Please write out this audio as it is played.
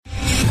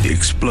The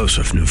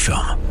explosive new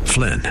film,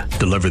 Flynn,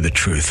 deliver the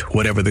truth,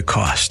 whatever the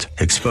cost,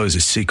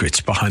 exposes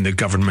secrets behind the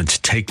government's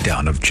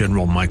takedown of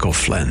General Michael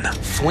Flynn.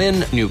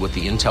 Flynn knew what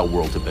the intel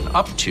world had been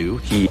up to.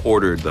 He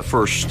ordered the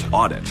first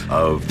audit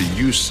of the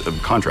use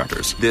of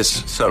contractors.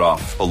 This set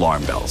off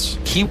alarm bells.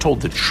 He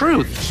told the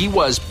truth. He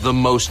was the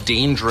most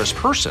dangerous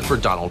person for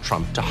Donald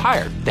Trump to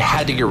hire. They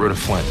had to get rid of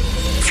Flynn.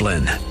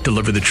 Flynn,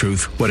 deliver the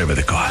truth, whatever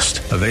the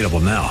cost. Available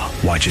now.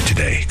 Watch it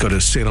today. Go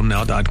to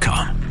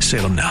salemnow.com.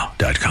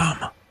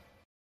 salemnow.com.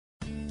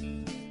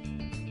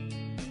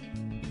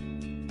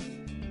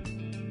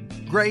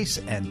 Grace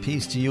and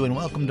peace to you, and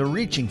welcome to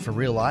Reaching for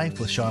Real Life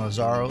with Sean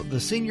Azzaro, the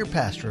senior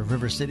pastor of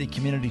River City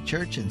Community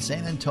Church in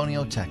San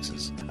Antonio,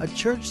 Texas. A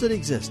church that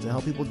exists to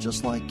help people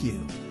just like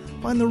you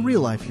find the real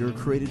life you were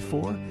created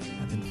for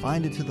and then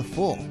find it to the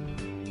full.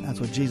 That's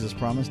what Jesus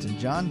promised in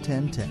John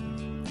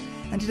 10:10.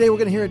 And today we're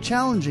going to hear a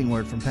challenging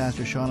word from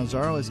Pastor Sean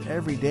Azzaro, as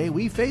every day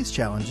we face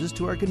challenges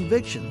to our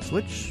convictions,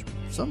 which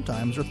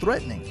sometimes are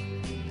threatening.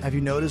 Have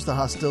you noticed the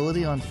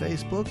hostility on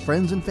Facebook?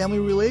 Friends and family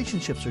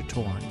relationships are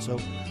torn. So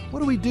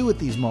what do we do with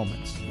these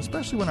moments,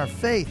 especially when our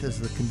faith is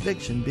the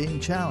conviction being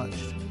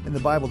challenged? In the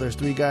Bible, there's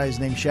three guys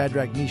named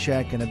Shadrach,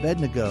 Meshach, and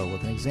Abednego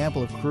with an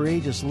example of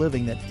courageous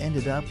living that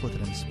ended up with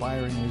an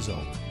inspiring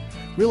result.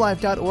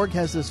 RealLife.org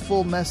has this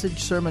full message,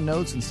 sermon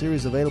notes, and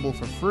series available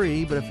for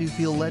free, but if you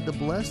feel led to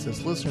bless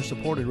this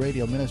listener-supported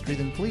radio ministry,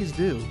 then please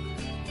do.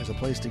 There's a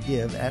place to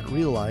give at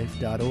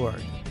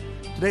RealLife.org.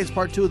 Today's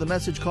part 2 of the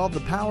message called The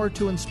Power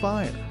to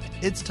Inspire.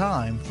 It's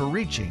time for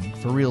Reaching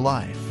for Real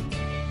Life.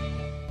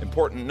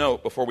 Important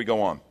note before we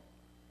go on,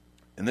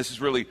 and this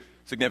is really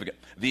significant.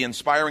 The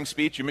inspiring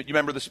speech, you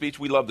remember the speech?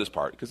 We love this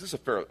part because this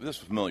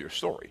is a familiar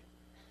story.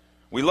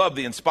 We love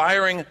the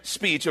inspiring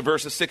speech of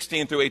verses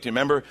 16 through 18.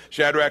 Remember,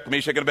 Shadrach,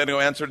 Meshach, and Abednego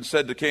answered and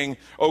said to the king,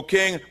 "O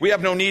king, we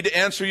have no need to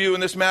answer you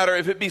in this matter.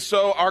 If it be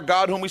so, our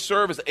God whom we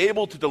serve is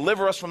able to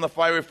deliver us from the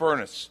fiery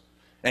furnace.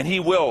 And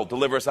he will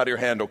deliver us out of your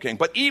hand, O king.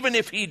 But even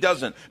if he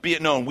doesn't, be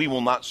it known, we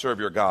will not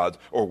serve your gods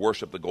or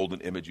worship the golden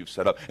image you've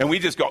set up." And we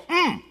just go,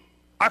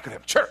 I could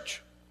have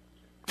church.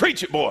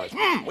 Preach it, boys.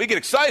 We get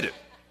excited.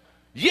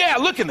 Yeah,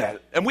 look at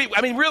that. And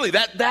really,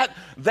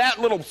 that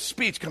little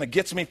speech kind of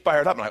gets me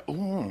fired up. I'm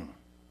like,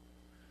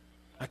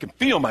 I can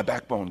feel my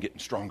backbone getting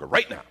stronger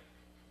right now.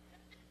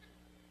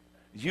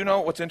 You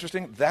know what's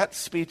interesting? That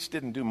speech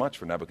didn't do much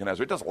for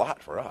Nebuchadnezzar. It does a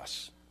lot for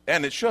us.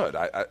 And it should.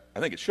 I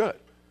think it should.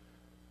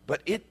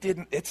 But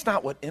it's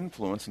not what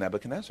influenced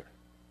Nebuchadnezzar.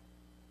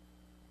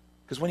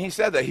 Because when he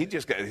said that,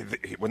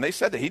 when they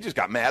said that, he just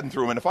got mad and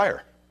threw him in the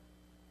fire.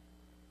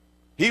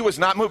 He was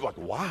not moved like,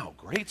 wow,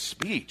 great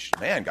speech.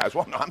 Man, guys,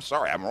 well, no, I'm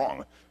sorry, I'm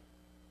wrong.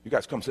 You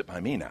guys come sit by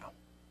me now.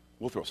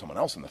 We'll throw someone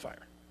else in the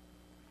fire.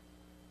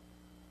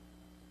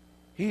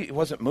 He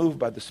wasn't moved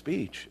by the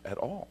speech at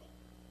all.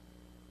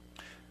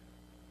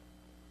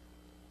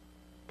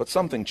 But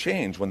something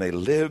changed when they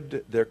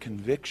lived their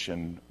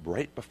conviction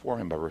right before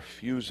him by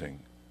refusing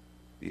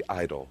the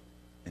idol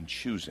and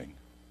choosing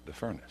the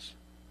furnace.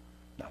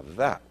 Now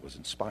that was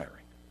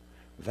inspiring.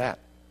 That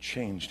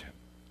changed him.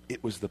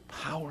 It was the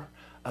power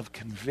of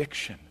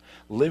conviction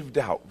lived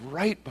out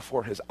right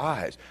before his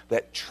eyes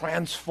that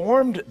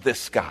transformed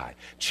this guy,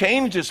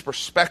 changed his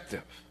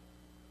perspective.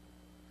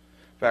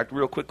 In fact,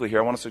 real quickly here,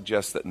 I want to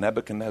suggest that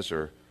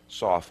Nebuchadnezzar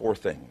saw 4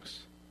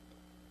 things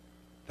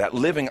that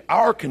living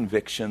our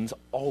convictions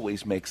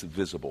always makes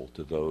visible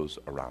to those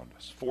around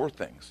us. 4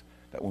 things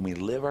that when we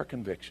live our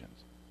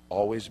convictions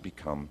always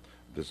become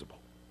visible.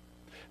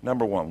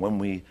 Number 1, when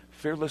we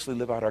fearlessly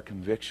live out our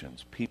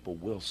convictions, people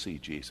will see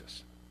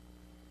Jesus.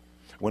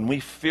 When we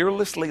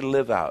fearlessly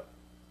live out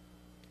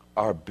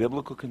our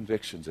biblical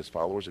convictions as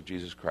followers of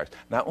Jesus Christ,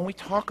 not when we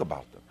talk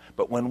about them,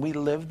 but when we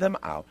live them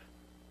out,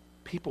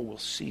 people will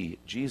see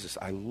Jesus.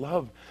 I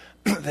love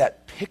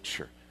that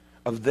picture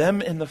of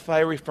them in the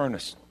fiery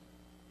furnace.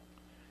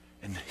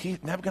 And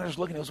Nebuchadnezzar's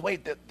looking and goes,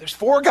 wait, there's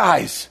 4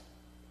 guys.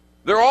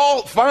 They're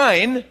all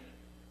fine.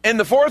 And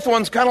the 4th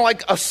one's kind of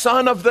like a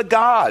son of the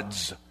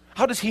gods.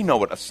 How does he know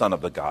what a son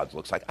of the gods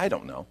looks like? I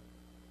don't know.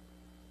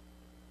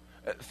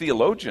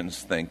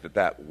 Theologians think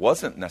that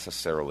wasn't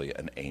necessarily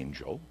an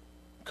angel.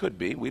 Could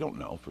be. We don't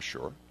know for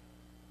sure.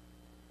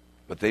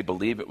 But they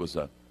believe it was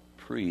a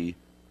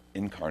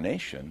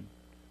pre-incarnation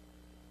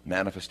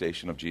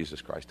manifestation of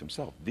Jesus Christ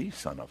himself, the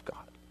Son of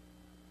God.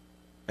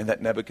 And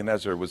that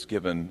Nebuchadnezzar was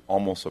given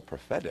almost a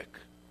prophetic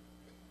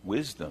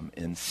wisdom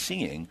in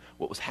seeing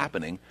what was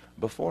happening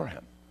before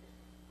him.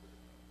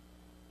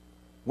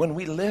 When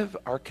we live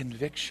our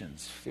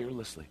convictions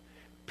fearlessly,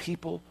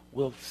 people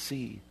will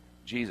see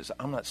Jesus.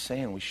 I'm not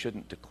saying we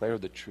shouldn't declare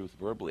the truth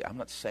verbally. I'm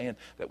not saying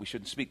that we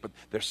shouldn't speak, but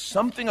there's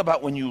something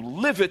about when you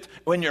live it,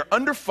 when you're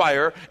under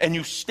fire and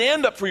you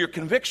stand up for your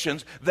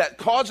convictions that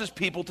causes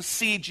people to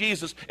see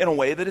Jesus in a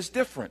way that is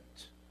different.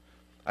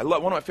 I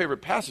love one of my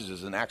favorite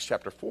passages in Acts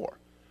chapter 4.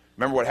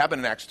 Remember what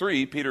happened in Acts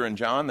 3? Peter and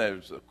John,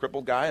 there's a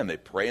crippled guy, and they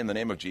pray in the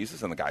name of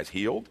Jesus, and the guy's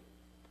healed.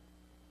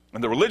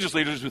 And the religious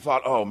leaders who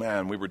thought, oh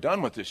man, we were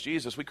done with this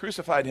Jesus. We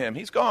crucified him.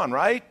 He's gone,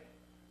 right?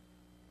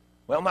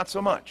 Well, not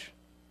so much.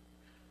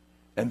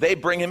 And they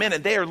bring him in,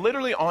 and they are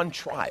literally on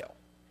trial.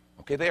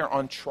 Okay, they are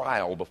on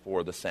trial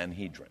before the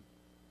Sanhedrin.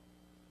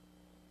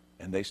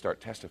 And they start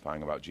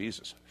testifying about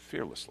Jesus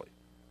fearlessly.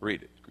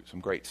 Read it,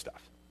 some great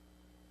stuff.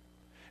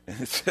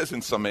 And it says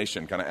in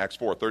summation, kind of Acts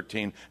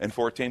 4:13 and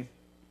 14.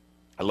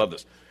 I love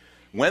this.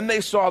 When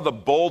they saw the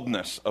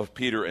boldness of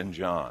Peter and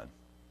John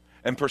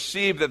and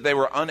perceived that they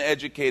were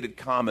uneducated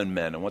common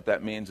men, and what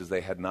that means is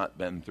they had not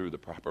been through the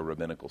proper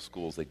rabbinical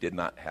schools. They did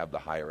not have the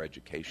higher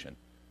education.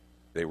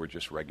 They were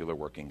just regular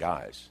working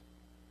guys.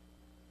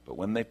 But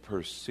when they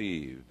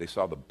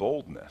saw the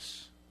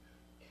boldness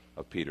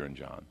of Peter and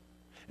John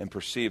and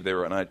perceived they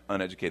were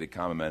uneducated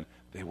common men,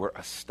 they were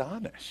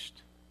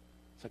astonished.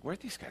 It's like, where'd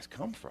these guys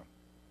come from?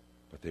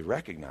 But they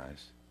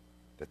recognized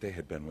that they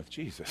had been with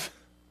Jesus.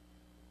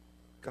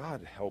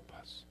 God help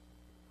us.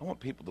 I want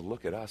people to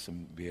look at us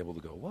and be able to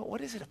go, well,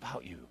 what is it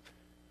about you?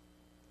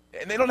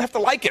 And they don't have to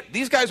like it.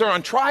 These guys are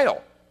on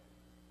trial.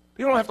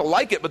 They don't have to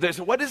like it, but they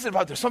say, what is it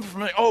about? There's something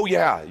familiar. Oh,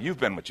 yeah, you've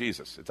been with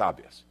Jesus. It's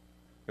obvious.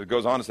 It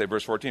goes on to say,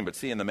 verse 14, but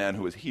seeing the man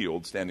who was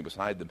healed standing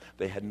beside them,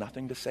 they had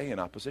nothing to say in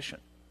opposition.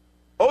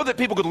 Oh, that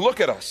people could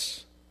look at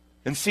us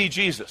and see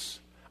Jesus.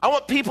 I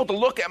want people to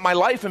look at my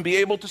life and be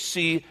able to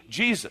see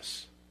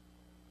Jesus.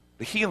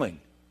 The healing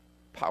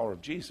power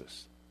of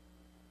Jesus.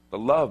 The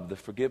love, the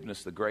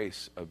forgiveness, the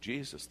grace of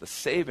Jesus. The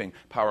saving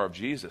power of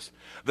Jesus.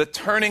 The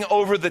turning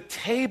over the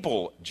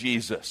table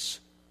Jesus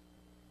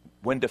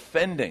when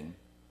defending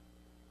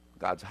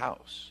God's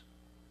house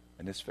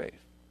and his faith.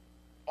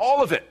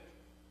 All of it.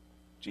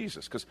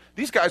 Jesus. Because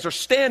these guys are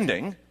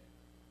standing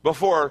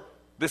before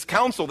this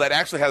council that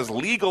actually has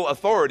legal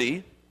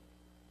authority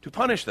to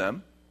punish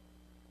them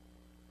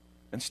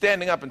and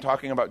standing up and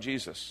talking about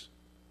Jesus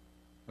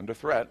under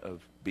threat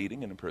of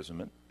beating and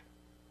imprisonment.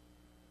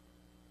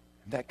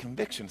 And that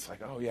conviction, it's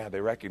like, oh yeah,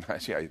 they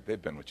recognize, yeah,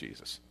 they've been with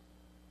Jesus.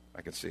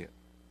 I can see it.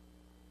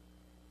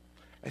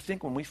 I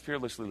think when we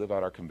fearlessly live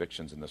out our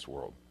convictions in this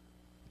world,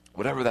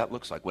 whatever that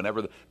looks like,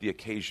 whenever the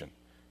occasion,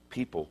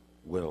 people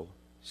will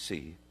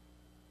see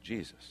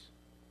Jesus.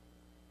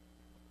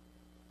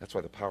 That's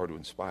why the power to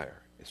inspire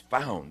is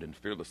found in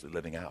fearlessly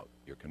living out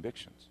your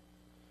convictions.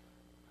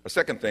 A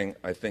second thing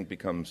I think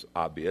becomes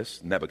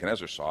obvious.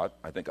 Nebuchadnezzar saw it.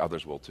 I think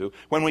others will too.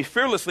 When we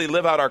fearlessly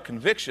live out our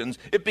convictions,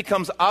 it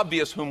becomes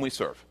obvious whom we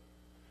serve.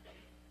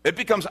 It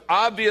becomes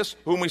obvious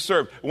whom we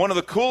serve. One of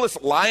the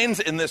coolest lines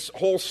in this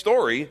whole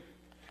story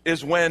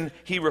is when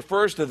he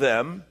refers to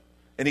them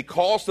and he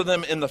calls to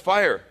them in the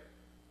fire.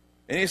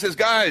 And he says,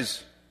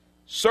 guys,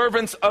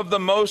 servants of the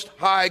Most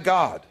High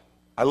God.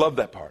 I love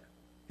that part.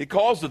 He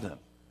calls to them,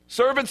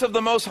 servants of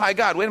the Most High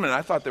God. Wait a minute,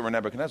 I thought they were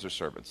Nebuchadnezzar's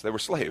servants. They were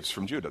slaves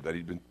from Judah that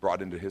he'd been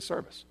brought into his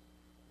service.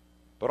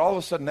 But all of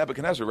a sudden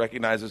Nebuchadnezzar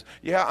recognizes,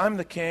 yeah, I'm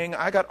the king,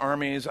 I got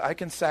armies, I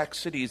can sack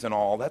cities and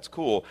all, that's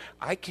cool.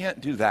 I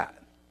can't do that.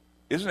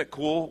 Isn't it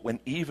cool when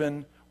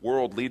even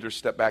world leaders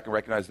step back and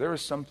recognize there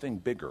is something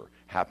bigger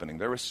happening,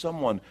 there is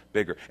someone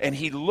bigger. And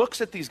he looks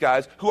at these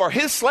guys who are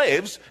his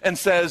slaves and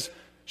says,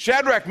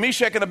 Shadrach,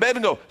 Meshach, and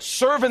Abednego,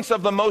 servants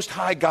of the Most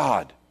High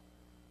God,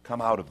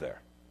 come out of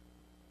there.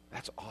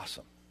 That's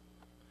awesome.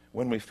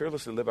 When we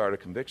fearlessly live out our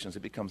convictions,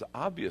 it becomes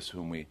obvious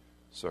whom we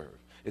serve.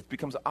 It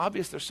becomes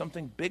obvious there's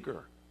something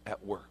bigger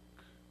at work.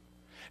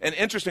 And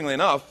interestingly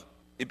enough,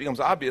 it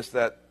becomes obvious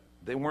that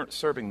they weren't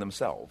serving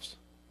themselves.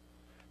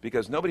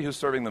 Because nobody who's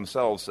serving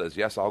themselves says,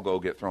 yes, I'll go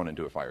get thrown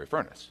into a fiery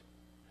furnace.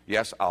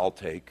 Yes, I'll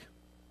take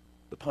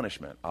the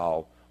punishment.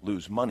 I'll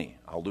lose money.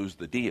 I'll lose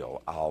the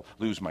deal. I'll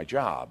lose my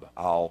job.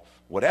 I'll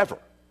whatever.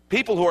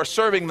 People who are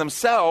serving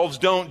themselves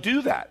don't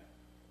do that.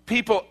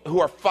 People who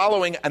are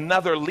following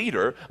another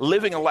leader,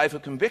 living a life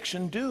of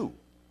conviction, do.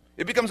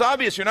 It becomes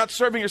obvious you're not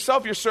serving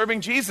yourself, you're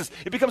serving Jesus.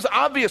 It becomes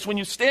obvious when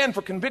you stand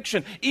for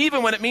conviction,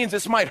 even when it means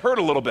this might hurt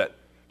a little bit.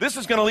 This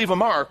is going to leave a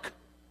mark.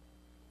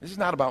 This is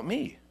not about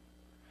me.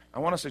 I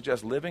want to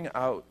suggest living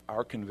out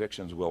our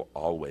convictions will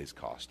always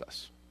cost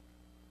us.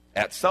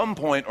 At some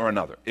point or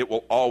another, it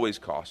will always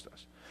cost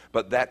us.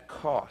 But that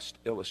cost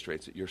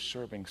illustrates that you're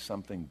serving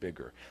something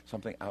bigger,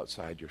 something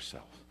outside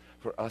yourself.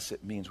 For us,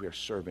 it means we are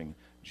serving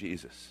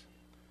Jesus.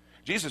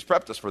 Jesus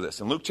prepped us for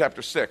this. In Luke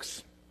chapter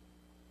 6,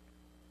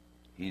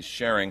 he's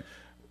sharing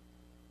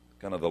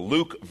kind of the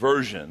Luke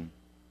version,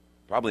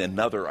 probably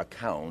another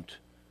account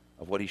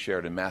of what he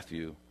shared in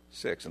Matthew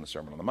 6 in the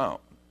Sermon on the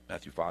Mount.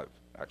 Matthew 5,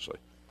 actually.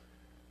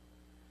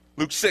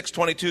 Luke 6,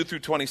 22 through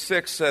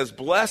 26 says,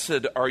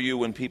 blessed are you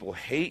when people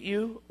hate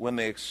you, when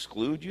they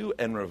exclude you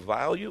and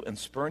revile you and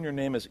spurn your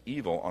name as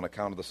evil on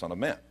account of the Son of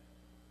Man.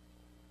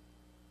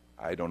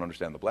 I don't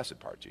understand the blessed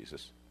part,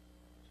 Jesus,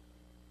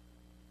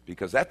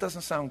 because that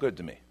doesn't sound good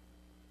to me.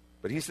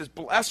 But he says,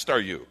 blessed are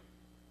you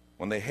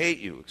when they hate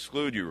you,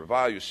 exclude you,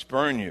 revile you,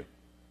 spurn you.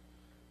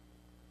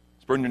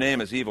 Spurn your name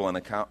as evil on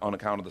account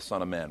of the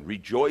Son of Man.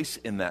 Rejoice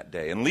in that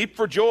day and leap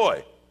for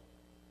joy.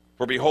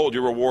 For behold,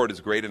 your reward is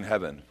great in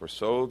heaven, for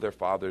so their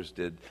fathers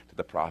did to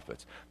the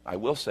prophets. I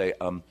will say,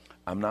 I'm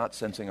not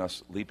sensing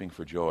us leaping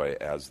for joy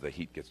as the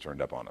heat gets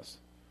turned up on us.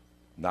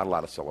 Not a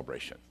lot of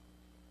celebration.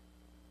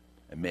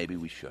 And maybe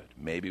we should.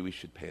 Maybe we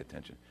should pay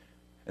attention.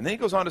 And then he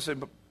goes on to say,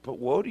 But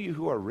woe to you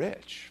who are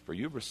rich, for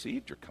you've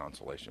received your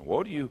consolation.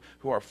 Woe to you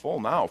who are full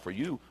now, for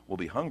you will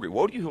be hungry.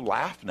 Woe to you who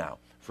laugh now,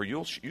 for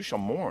you shall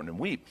mourn and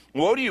weep.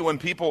 Woe to you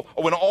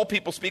when all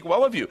people speak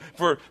well of you,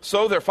 for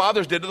so their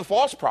fathers did to the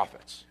false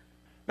prophets.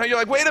 Now you're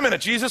like, wait a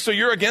minute, Jesus, so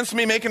you're against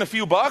me making a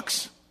few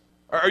bucks?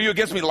 Are you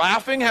against me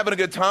laughing, having a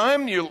good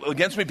time? You're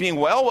against me being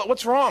well?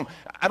 What's wrong?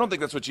 I don't think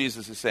that's what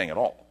Jesus is saying at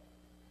all.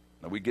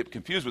 Now, we get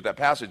confused with that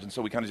passage, and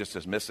so we kind of just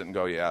dismiss it and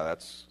go, yeah,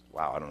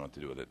 wow, I don't know what to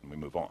do with it, and we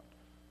move on.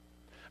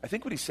 I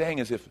think what he's saying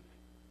is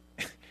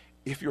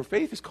if your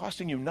faith is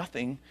costing you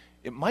nothing,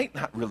 it might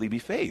not really be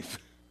faith.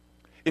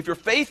 If your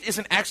faith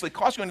isn't actually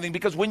costing you anything,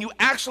 because when you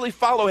actually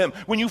follow him,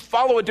 when you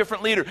follow a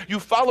different leader, you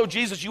follow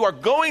Jesus, you are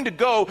going to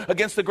go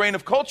against the grain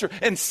of culture,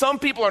 and some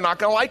people are not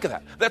going to like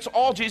that. That's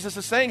all Jesus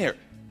is saying here.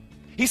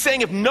 He's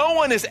saying if no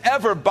one is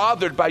ever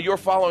bothered by your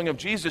following of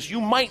Jesus,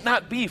 you might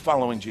not be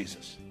following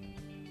Jesus.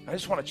 I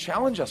just want to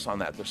challenge us on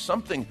that. There's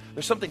something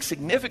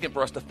significant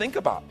for us to think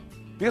about.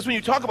 Because when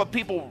you talk about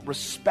people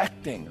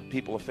respecting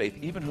people of faith,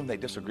 even whom they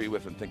disagree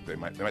with and think they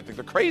might think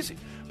they're crazy,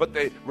 but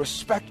they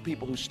respect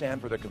people who stand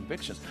for their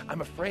convictions,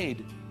 I'm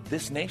afraid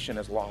this nation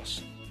has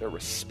lost their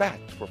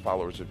respect for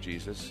followers of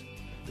Jesus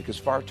because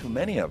far too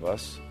many of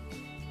us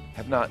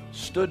have not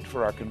stood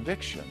for our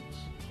convictions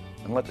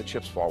and let the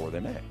chips fall where they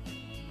may.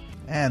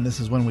 And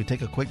this is when we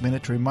take a quick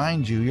minute to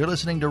remind you you're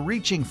listening to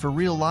Reaching for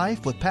Real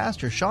Life with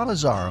Pastor Sean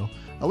Azzaro,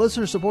 a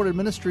listener-supported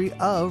ministry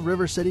of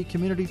River City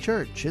Community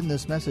Church, in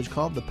this message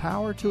called The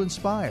Power to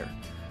Inspire,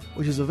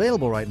 which is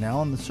available right now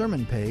on the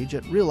sermon page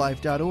at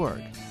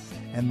reallife.org.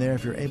 And there,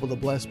 if you're able to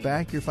bless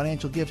back, your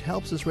financial gift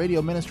helps this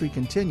radio ministry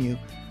continue.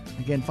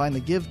 Again, find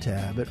the Give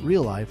tab at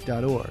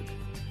reallife.org.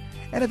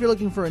 And if you're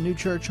looking for a new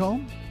church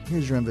home,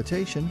 here's your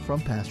invitation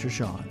from Pastor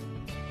Sean.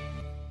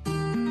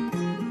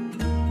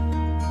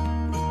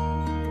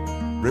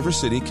 River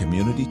City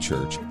Community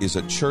Church is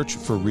a church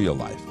for real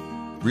life.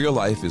 Real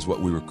life is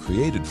what we were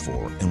created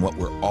for and what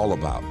we're all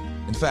about.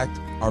 In fact,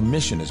 our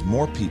mission is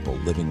more people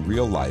living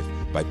real life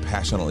by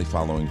passionately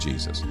following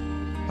Jesus.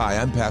 Hi,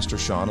 I'm Pastor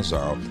Sean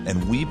Azzaro,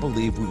 and we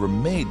believe we were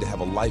made to have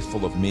a life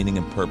full of meaning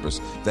and purpose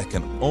that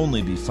can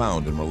only be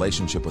found in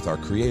relationship with our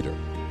Creator.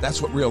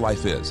 That's what real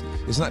life is.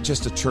 It's not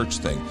just a church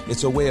thing.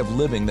 It's a way of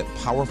living that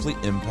powerfully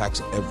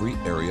impacts every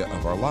area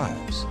of our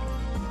lives.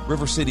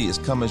 River City is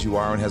come as you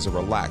are and has a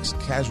relaxed,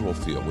 casual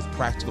feel with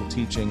practical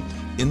teaching,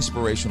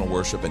 inspirational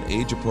worship, and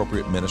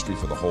age-appropriate ministry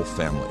for the whole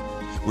family.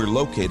 We're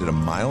located a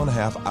mile and a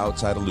half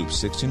outside of Loop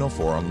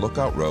 1604 on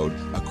Lookout Road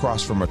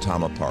across from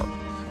Retama Park.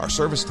 Our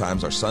service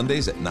times are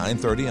Sundays at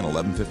 9:30 and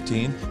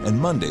 11:15 and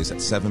Mondays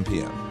at 7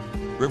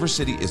 p.m. River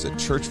City is a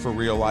church for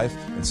real life,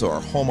 and so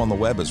our home on the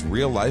web is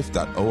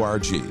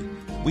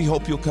reallife.org. We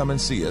hope you'll come and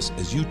see us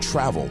as you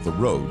travel the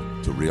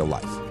road to real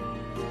life.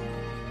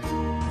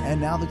 And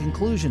now the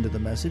conclusion to the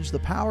message, The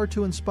Power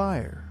to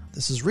Inspire.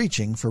 This is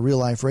Reaching for Real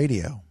Life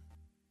Radio.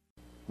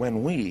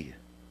 When we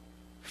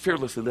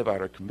fearlessly live out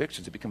our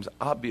convictions, it becomes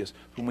obvious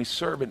whom we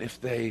serve, and if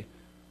they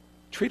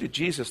treated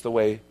Jesus the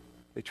way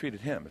they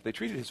treated him, if they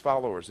treated his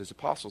followers, his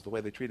apostles, the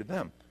way they treated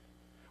them,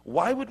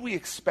 why would we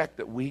expect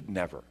that we'd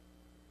never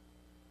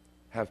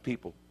have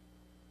people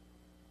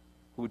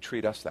who would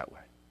treat us that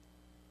way?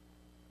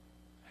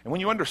 And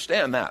when you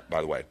understand that, by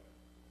the way,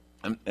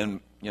 and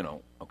you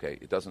know, okay,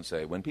 it doesn't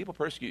say, when people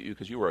persecute you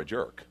because you were a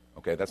jerk.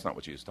 Okay, that's not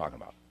what Jesus is talking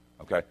about.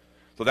 Okay?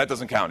 So that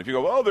doesn't count. If you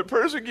go, oh, they're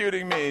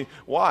persecuting me.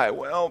 Why?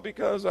 Well,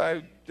 because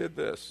I did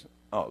this.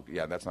 Oh,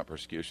 yeah, that's not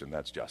persecution.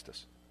 That's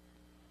justice.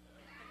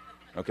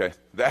 Okay?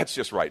 That's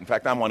just right. In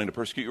fact, I'm wanting to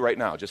persecute you right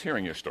now, just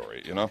hearing your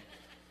story, you know?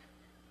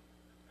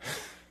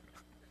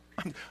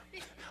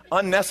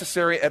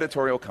 Unnecessary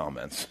editorial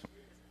comments.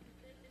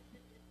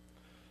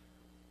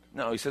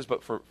 No, he says,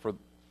 but for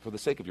the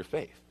sake of your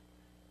faith.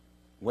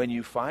 When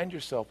you find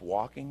yourself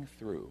walking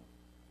through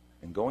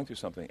and going through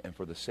something, and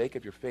for the sake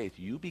of your faith,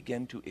 you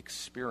begin to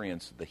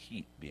experience the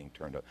heat being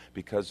turned up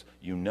because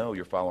you know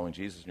you're following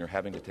Jesus and you're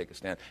having to take a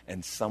stand,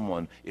 and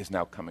someone is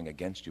now coming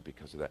against you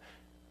because of that.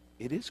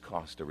 It is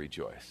cause to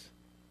rejoice.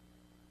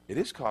 It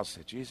is cause to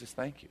say, Jesus,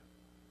 thank you.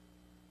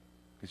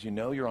 Because you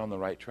know you're on the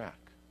right track.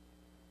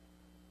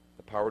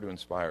 The power to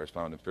inspire is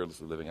found in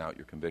fearlessly living out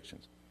your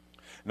convictions.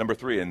 Number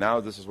 3, and now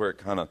this is where it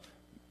kind of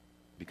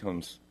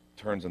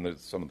turns into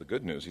some of the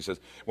good news. He says,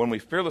 when we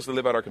fearlessly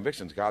live out our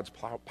convictions, God's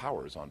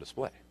power is on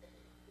display.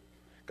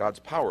 God's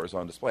power is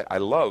on display. I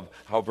love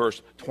how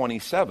verse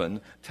 27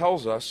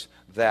 tells us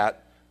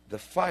that the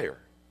fire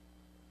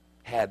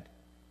had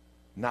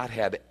not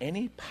had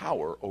any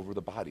power over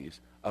the bodies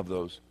of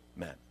those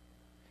men.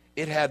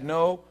 It had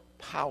no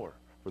power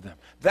for them.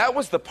 That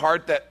was the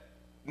part that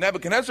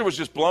Nebuchadnezzar was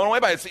just blown away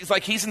by. It's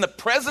like he's in the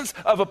presence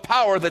of a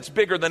power that's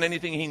bigger than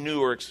anything he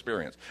knew or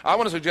experienced. I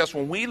want to suggest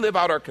when we live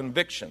out our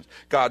convictions,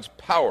 God's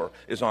power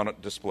is on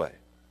display.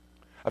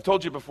 I've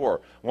told you before,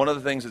 one of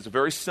the things, it's a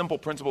very simple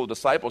principle of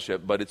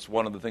discipleship, but it's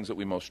one of the things that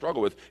we most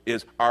struggle with,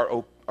 is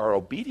our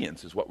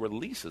obedience is what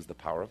releases the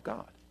power of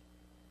God.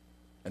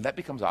 And that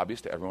becomes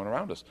obvious to everyone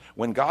around us.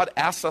 When God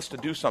asks us to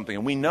do something,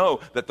 and we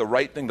know that the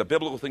right thing, the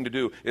biblical thing to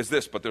do is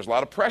this, but there's a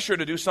lot of pressure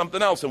to do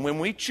something else, and when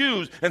we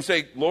choose and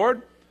say,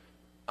 Lord,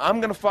 I'm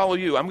going to follow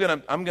you. I'm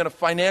going to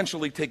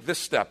financially take this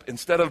step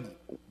instead of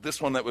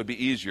this one that would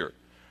be easier.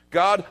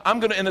 God, I'm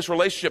going to, in this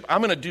relationship,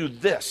 I'm going to do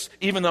this,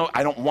 even though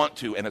I don't want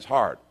to and it's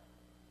hard.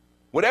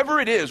 Whatever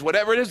it is,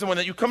 the one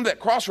that you come to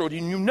that crossroad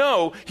and you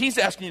know he's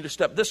asking you to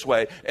step this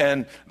way,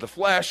 and the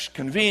flesh,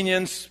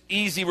 convenience,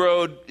 easy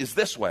road is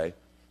this way,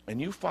 and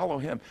you follow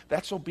him.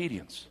 That's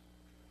obedience.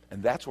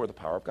 And that's where the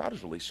power of God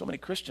is released. So many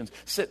Christians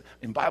sit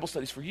in Bible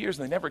studies for years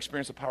and they never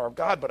experience the power of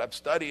God, but I've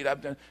studied,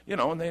 I've done,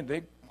 and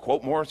they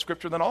quote more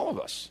scripture than all of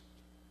us.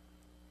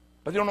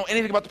 But they don't know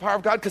anything about the power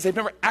of God because they've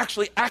never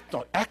actually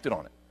acted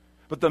on it.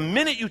 But the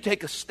minute you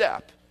take a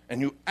step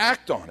and you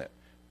act on it,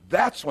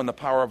 that's when the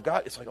power of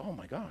God, it's like, oh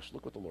my gosh,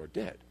 look what the Lord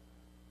did.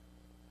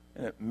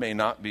 And it may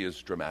not be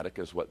as dramatic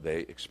as what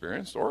they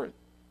experienced, or it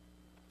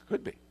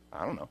could be.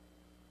 I don't know.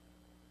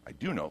 I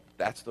do know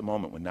that's the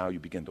moment when now you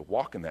begin to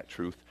walk in that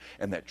truth,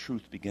 and that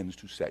truth begins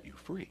to set you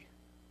free.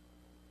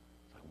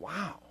 Like,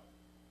 wow.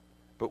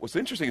 But what's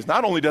interesting is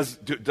not only does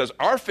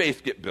our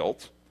faith get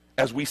built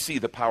as we see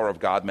the power of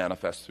God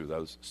manifest through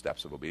those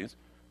steps of obedience,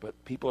 but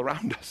people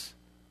around us,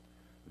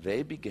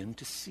 they begin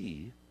to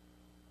see,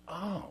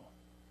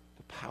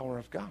 the power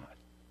of God.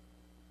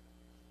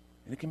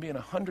 And it can be in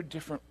 100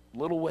 different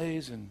little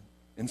ways and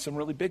in some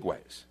really big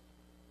ways.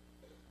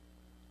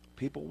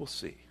 People will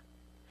see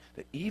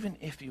that even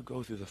if you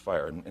go through the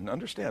fire, and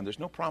understand, there's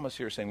no promise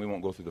here saying we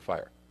won't go through the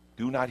fire.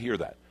 Do not hear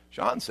that.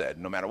 Sean said,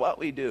 no matter what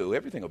we do,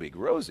 everything will be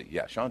rosy.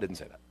 Yeah, Sean didn't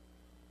say that,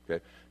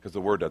 okay? Because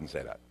the Word doesn't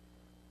say that.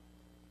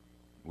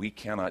 We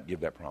cannot give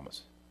that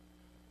promise.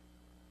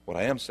 What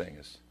I am saying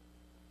is,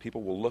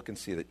 people will look and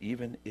see that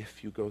even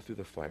if you go through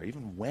the fire,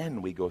 even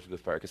when we go through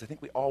the fire, because I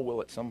think we all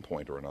will at some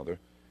point or another,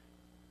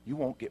 you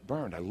won't get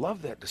burned. I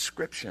love that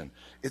description.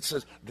 It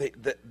says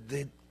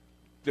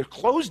their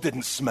clothes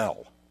didn't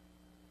smell.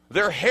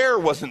 Their hair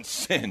wasn't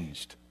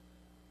singed.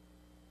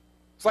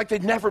 It's like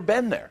they'd never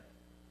been there.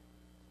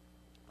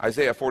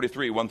 Isaiah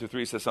 43,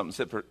 1-3 says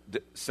something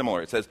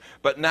similar. It says,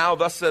 but now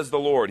thus says the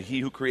Lord, he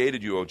who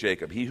created you, O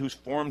Jacob, he who's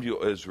formed you,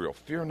 O Israel,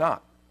 fear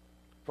not.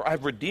 For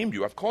I've redeemed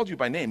you. I've called you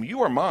by name.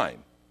 You are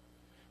mine.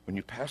 When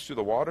you pass through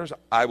the waters,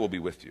 I will be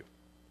with you.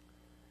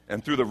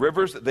 And through the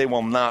rivers, they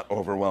will not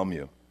overwhelm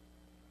you.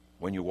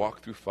 When you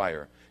walk through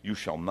fire, you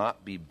shall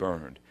not be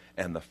burned,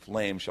 and the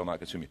flame shall not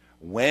consume you.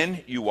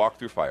 When you walk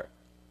through fire.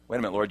 Wait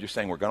a minute, Lord, you're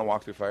saying we're going to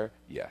walk through fire?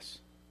 Yes.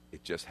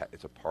 It's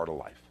a part of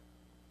life.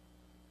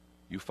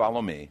 You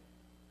follow me.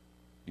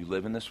 You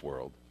live in this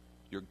world.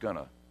 You're going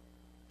to,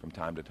 from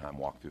time to time,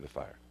 walk through the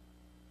fire.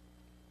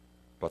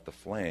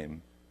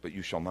 But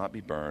you shall not be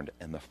burned,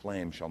 and the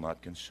flame shall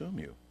not consume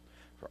you.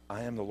 For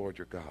I am the Lord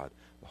your God,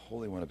 the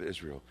Holy One of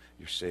Israel,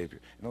 your Savior.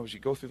 In other words, you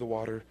go through the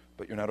water,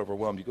 but you're not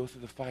overwhelmed. You go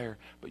through the fire,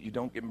 but you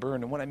don't get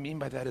burned. And what I mean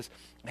by that is,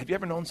 have you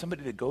ever known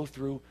somebody to go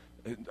through,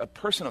 a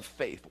person of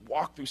faith,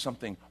 walk through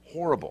something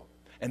horrible,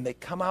 and they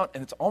come out,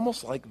 and it's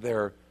almost like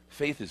their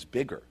faith is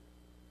bigger.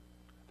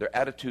 Their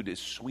attitude is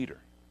sweeter.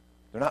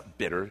 They're not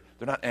bitter.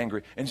 They're not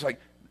angry. And it's like,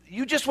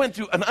 you just went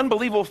through an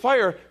unbelievable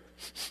fire.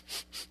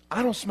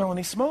 I don't smell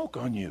any smoke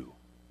on you.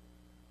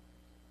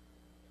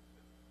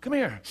 Come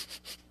here.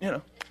 You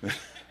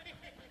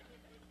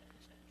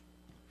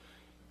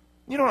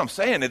know what I'm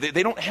saying?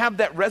 They don't have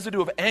that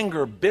residue of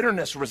anger,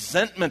 bitterness,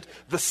 resentment,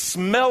 the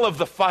smell of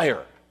the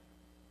fire.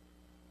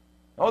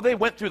 Oh, they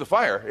went through the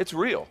fire. It's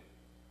real.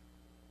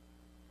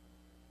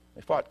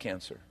 They fought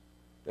cancer.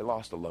 They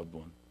lost a loved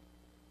one.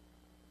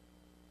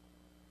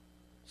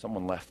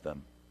 Someone left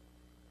them.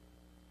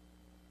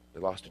 They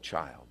lost a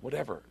child.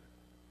 Whatever,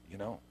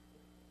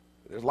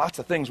 There's lots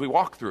of things we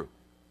walk through.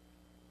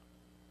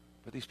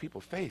 But these people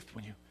of faith,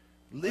 when you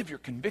live your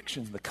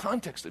convictions in the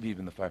context of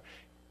even the fire,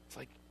 it's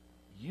like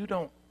you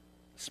don't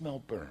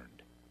smell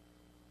burned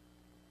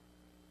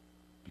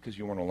because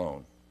you weren't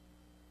alone.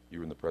 You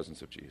were in the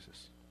presence of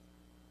Jesus.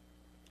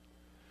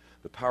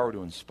 The power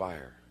to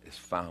inspire is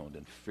found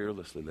in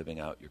fearlessly living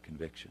out your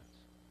convictions.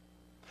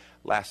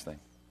 Last thing,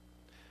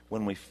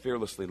 when we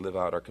fearlessly live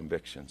out our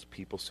convictions,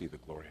 people see the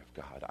glory of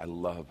God. I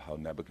love how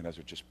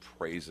Nebuchadnezzar just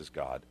praises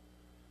God.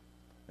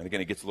 And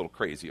again, it gets a little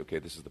crazy. Okay,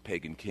 this is the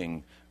pagan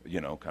king,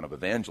 kind of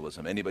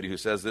evangelism. Anybody who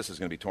says this is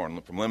going to be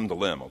torn from limb to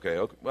limb,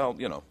 okay? Well,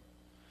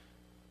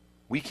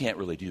 we can't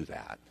really do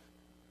that.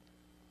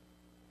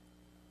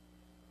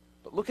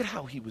 But look at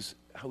how he was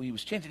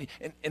changed.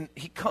 And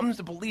he comes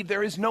to believe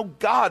there is no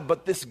God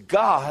but this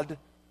God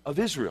of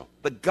Israel,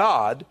 the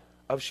God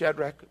of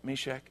Shadrach,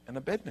 Meshach, and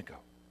Abednego.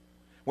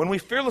 When we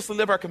fearlessly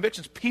live our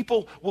convictions,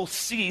 people will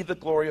see the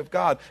glory of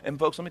God. And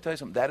folks, let me tell you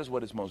something. That is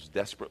what is most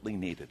desperately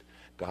needed.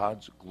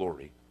 God's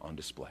glory on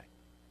display.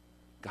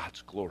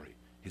 God's glory,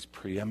 his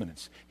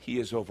preeminence. He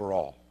is over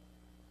all.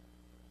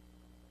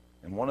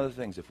 And one of the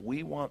things, if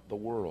we want the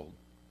world,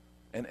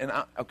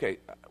 okay,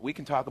 we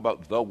can talk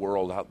about the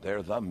world out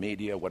there, the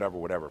media,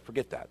 whatever.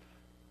 Forget that.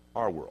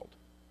 Our world.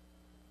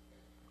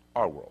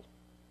 Our world.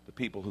 The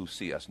people who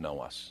see us know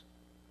us.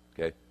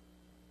 Okay?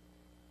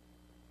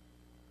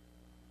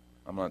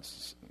 I'm not,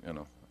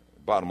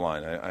 bottom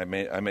line, I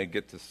may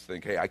get to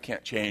think, hey, I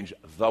can't change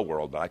the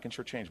world, but I can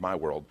sure change my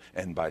world,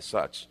 and by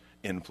such,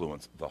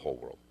 influence the whole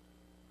world.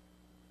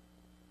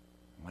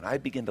 When I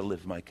begin to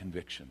live my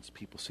convictions,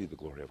 people see the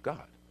glory of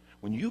God.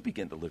 When you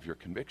begin to live your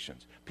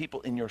convictions,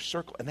 people in your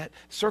circle, and that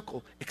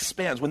circle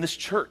expands. When this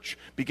church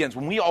begins,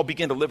 when we all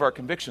begin to live our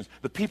convictions,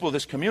 the people of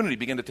this community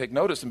begin to take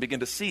notice and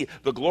begin to see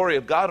the glory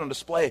of God on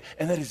display,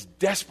 and that is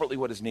desperately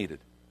what is needed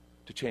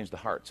to change the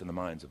hearts and the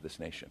minds of this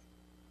nation.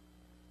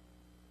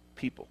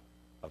 People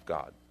of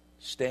God,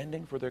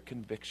 standing for their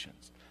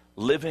convictions,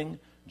 living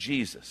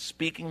Jesus,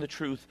 speaking the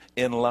truth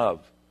in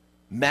love,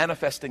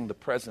 manifesting the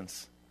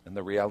presence and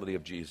the reality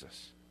of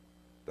Jesus.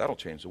 That'll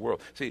change the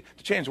world. See,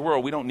 to change the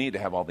world, we don't need to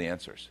have all the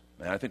answers.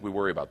 And I think we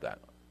worry about that.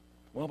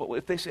 Well, but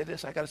if they say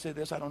this, I got to say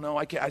this. I don't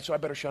know. So I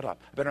better shut up.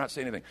 I better not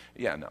say anything.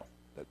 Yeah, no.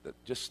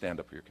 Just stand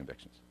up for your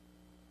convictions.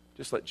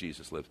 Just let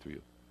Jesus live through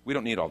you. We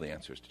don't need all the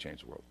answers to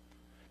change the world.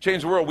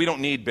 Change the world, we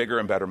don't need bigger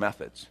and better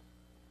methods.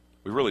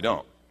 We really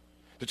don't.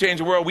 To change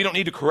the world, we don't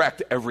need to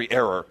correct every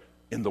error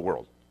in the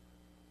world.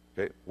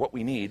 Okay? What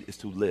we need is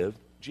to live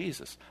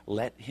Jesus.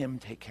 Let him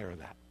take care of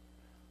that.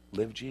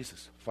 Live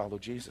Jesus. Follow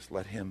Jesus.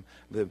 Let him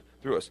live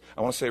through us.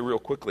 I want to say real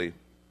quickly,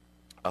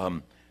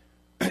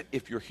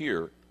 if you're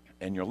here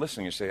and you're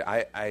listening, you say,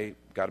 I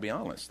got to be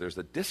honest, there's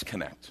a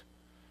disconnect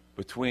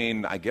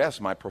between, I guess,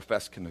 my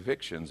professed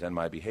convictions and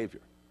my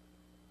behavior.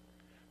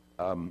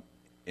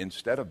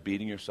 Instead of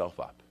beating yourself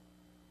up,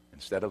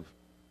 instead of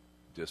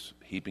just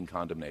heaping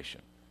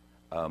condemnation,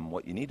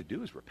 what you need to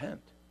do is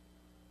repent.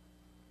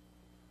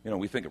 You know,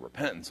 we think of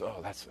repentance, oh,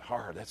 that's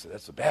hard,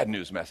 that's a bad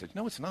news message.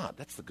 No, it's not.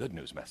 That's the good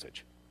news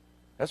message.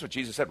 That's what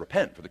Jesus said,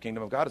 repent, for the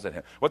kingdom of God is at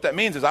hand. What that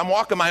means is I'm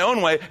walking my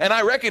own way, and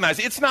I recognize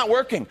it's not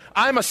working.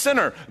 I'm a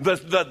sinner.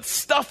 The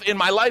stuff in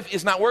my life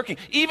is not working.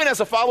 Even as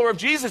a follower of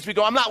Jesus, we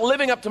go, I'm not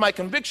living up to my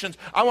convictions.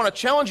 I want to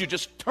challenge you,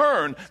 just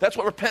turn. That's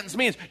what repentance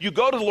means. You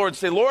go to the Lord and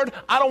say, Lord,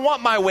 I don't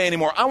want my way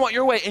anymore. I want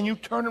your way. And you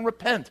turn and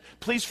repent.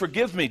 Please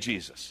forgive me,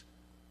 Jesus.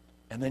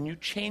 And then you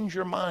change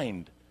your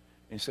mind,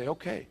 and you say,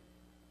 okay,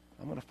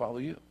 I'm going to follow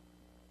you.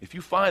 If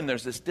you find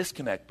there's this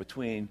disconnect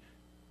between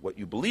what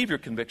you believe your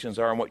convictions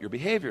are and what your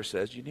behavior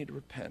says, you need to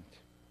repent.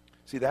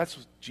 See,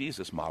 that's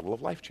Jesus' model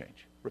of life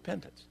change,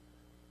 repentance.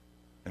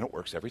 And it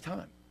works every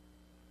time.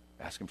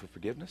 Ask him for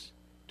forgiveness,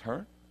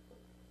 turn,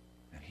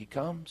 and he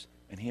comes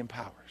and he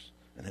empowers.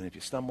 And then if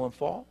you stumble and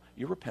fall,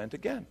 you repent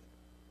again.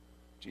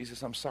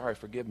 Jesus, I'm sorry,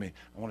 forgive me.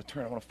 I want to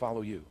turn, I want to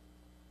follow you.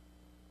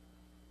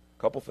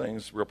 A couple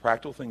things, real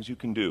practical things you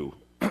can do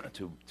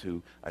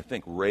to I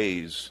think,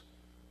 raise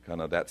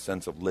kind of that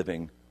sense of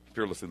living,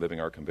 fearlessly living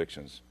our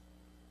convictions.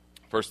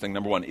 First thing,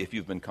 number one, if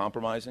you've been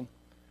compromising,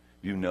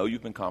 you know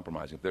you've been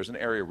compromising. If there's an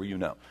area where you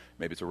know,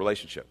 maybe it's a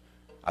relationship.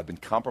 I've been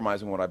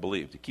compromising what I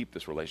believe to keep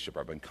this relationship.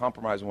 I've been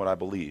compromising what I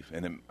believe.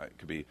 And it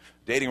could be a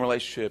dating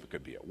relationship, it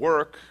could be at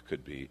work, it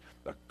could be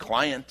a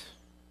client.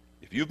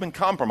 If you've been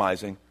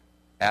compromising,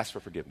 ask for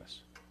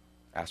forgiveness.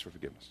 Ask for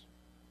forgiveness.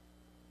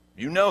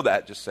 You know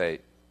that, just say,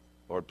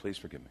 Lord, please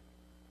forgive me.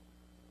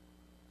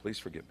 Please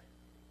forgive me.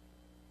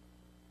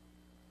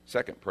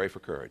 Second, pray for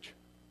courage.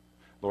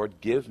 Lord,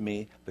 give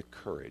me the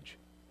courage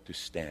to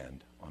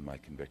stand on my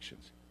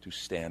convictions, to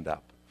stand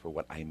up for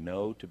what I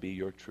know to be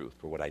your truth,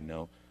 for what I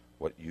know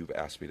what you've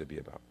asked me to be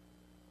about.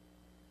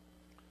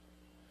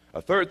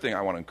 A third thing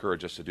I want to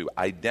encourage us to do,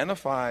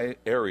 identify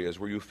areas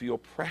where you feel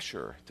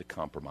pressure to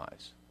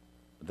compromise,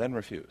 then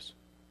refuse.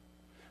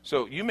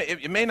 So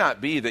it may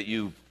not be that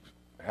you've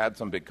had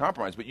some big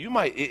compromise, but you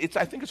might,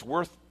 I think it's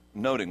worth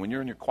noting when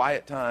you're in your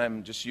quiet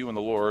time, just you and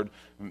the Lord,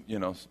 you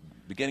know,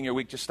 beginning of your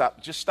week, just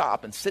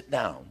stop and sit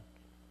down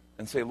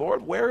and say,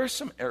 Lord, where are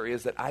some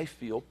areas that I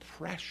feel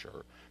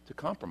pressure to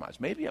compromise?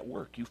 Maybe at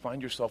work you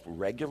find yourself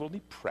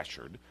regularly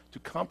pressured to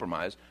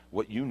compromise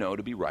what you know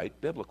to be right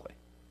biblically,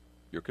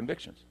 your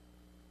convictions.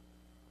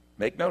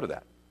 Make note of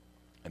that.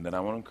 And then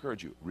I want to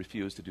encourage you,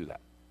 refuse to do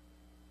that.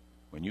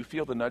 When you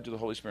feel the nudge of the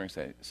Holy Spirit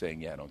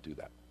saying, yeah, don't do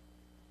that,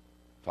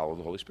 follow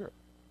the Holy Spirit.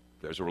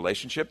 If there's a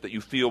relationship that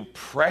you feel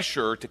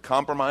pressure to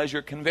compromise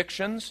your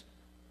convictions,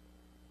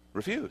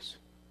 refuse.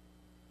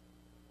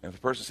 And if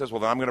the person says,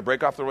 well, then I'm going to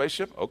break off the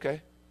relationship,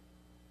 okay.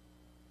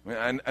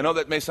 I know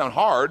that may sound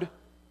hard,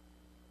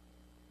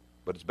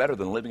 but it's better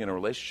than living in a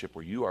relationship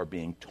where you are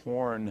being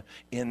torn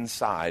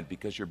inside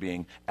because you're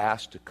being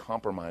asked to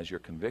compromise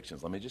your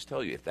convictions. Let me just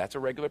tell you, if that's a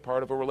regular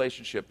part of a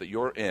relationship that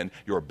you're in,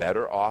 you're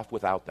better off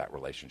without that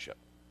relationship.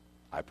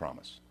 I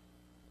promise.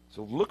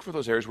 So look for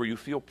those areas where you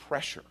feel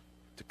pressure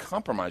to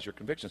compromise your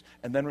convictions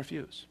and then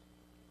refuse.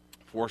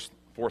 Fourth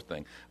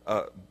thing,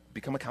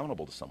 become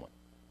accountable to someone.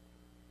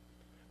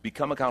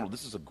 Become accountable.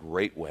 This is a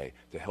great way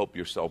to help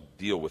yourself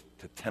deal with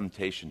the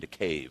temptation to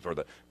cave or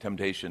the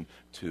temptation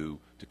to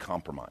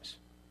compromise.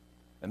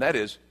 And that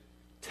is,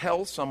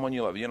 tell someone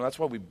you love. You know, that's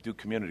why we do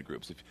community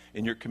groups. If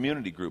in your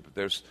community group, if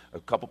there's a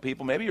couple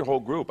people, maybe your whole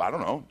group, I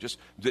don't know, just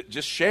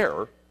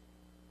share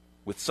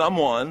with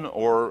someone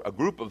or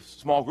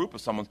small group of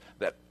someone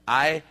that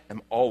I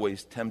am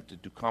always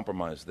tempted to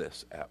compromise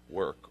this at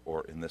work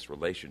or in this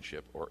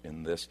relationship or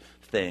in this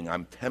thing.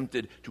 I'm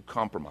tempted to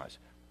compromise.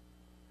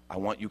 I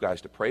want you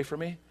guys to pray for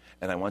me,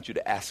 and I want you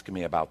to ask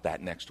me about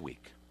that next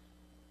week.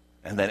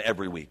 And then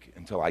every week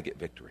until I get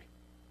victory.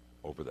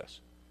 over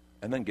this.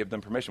 And then give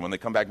them permission. When they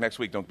come back next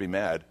week, don't be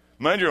mad.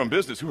 Mind your own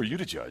business. Who are you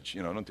to judge?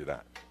 Don't do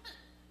that.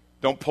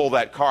 Don't pull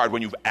that card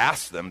when you've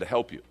asked them to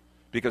help you,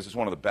 because it's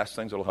one of the best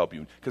things that will help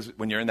you. Because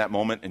when you're in that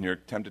moment and you're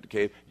tempted to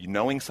cave,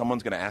 knowing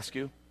someone's going to ask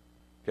you,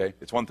 okay,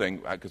 it's one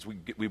thing, because we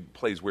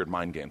play these weird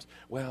mind games.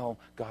 Well,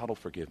 God will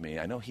forgive me.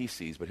 I know he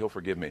sees, but he'll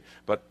forgive me.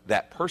 But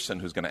that person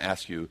who's going to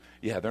ask you,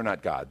 they're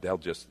not God. They'll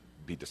just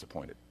be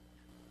disappointed.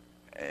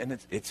 And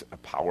it's a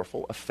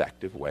powerful,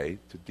 effective way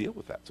to deal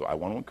with that. So I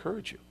want to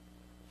encourage you.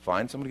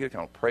 Find someone to get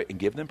accountable, pray, and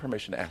give them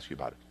permission to ask you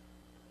about it.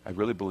 I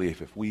really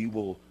believe if we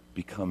will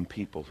become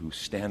people who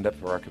stand up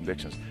for our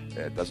convictions,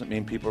 that doesn't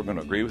mean people are going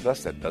to agree with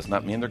us. That does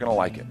not mean they're going to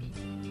like it.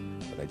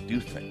 But I do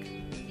think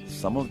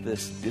some of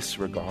this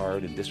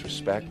disregard and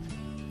disrespect,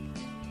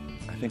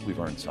 I think we've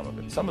earned some of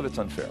it. Some of it's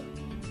unfair.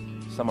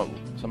 Some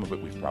of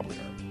it we've probably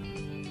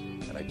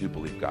earned. And I do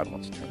believe God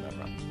wants to turn that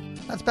around.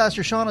 That's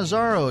Pastor Sean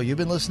Azzaro. You've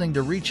been listening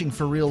to Reaching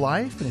for Real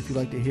Life, and if you'd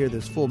like to hear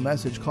this full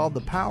message called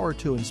The Power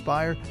to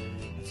Inspire,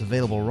 it's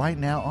available right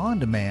now on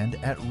demand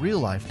at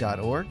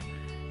reallife.org.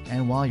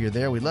 And while you're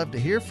there, we'd love to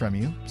hear from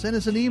you. Send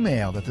us an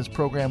email that this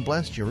program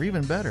blessed you, or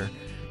even better,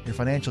 your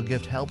financial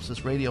gift helps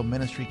this radio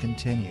ministry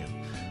continue.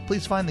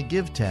 Please find the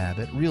Give tab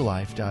at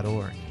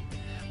reallife.org.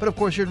 But of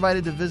course, you're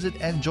invited to visit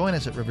and join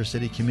us at River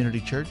City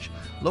Community Church,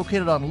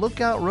 located on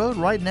Lookout Road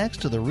right next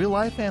to the Real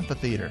Life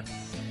Amphitheater.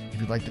 If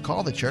you'd like to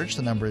call the church,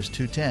 the number is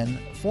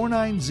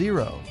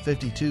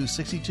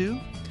 210-490-5262.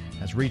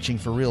 As Reaching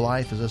for Real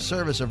Life is a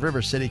service of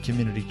River City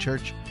Community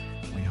Church.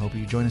 We hope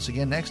you join us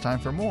again next time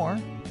for more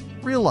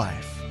Real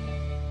Life.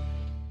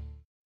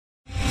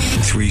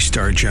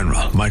 3-star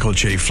General Michael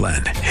J.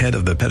 Flynn, head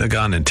of the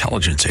Pentagon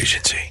Intelligence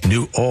Agency,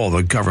 knew all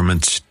the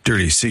government's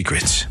dirty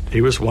secrets. He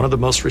was one of the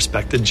most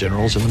respected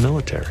generals in the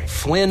military.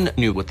 Flynn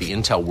knew what the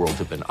intel world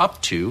had been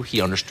up to.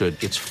 He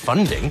understood its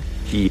funding.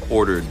 He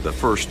ordered the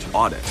first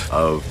audit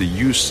of the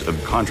use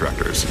of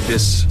contractors.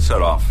 This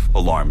set off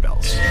alarm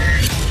bells.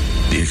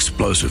 The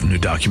explosive new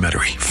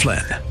documentary,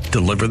 Flynn,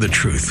 Deliver the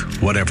Truth,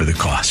 Whatever the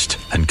Cost,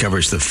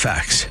 uncovers the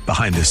facts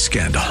behind this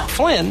scandal.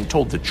 Flynn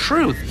told the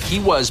truth. He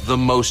was the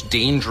most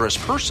dangerous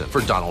person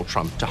for Donald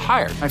Trump to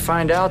hire. I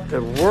find out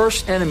the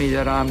worst enemy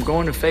that I'm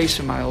going to face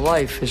in my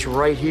life is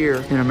right here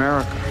in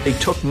America. They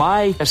took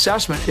my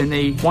assessment and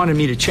they wanted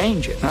me to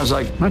change it. And I was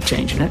like, I'm not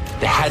changing it.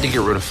 They had to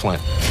get rid of Flynn.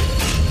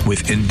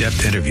 With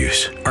in-depth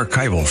interviews,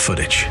 archival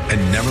footage,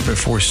 and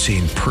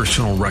never-before-seen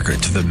personal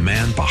records of the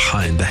man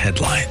behind the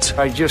headlines.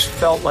 I just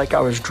felt like I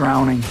was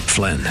drowning.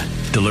 Flynn,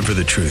 Deliver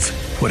the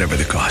Truth, Whatever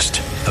the Cost.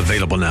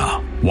 Available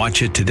now.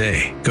 Watch it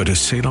today. Go to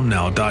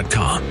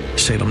salemnow.com.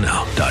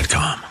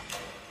 salemnow.com.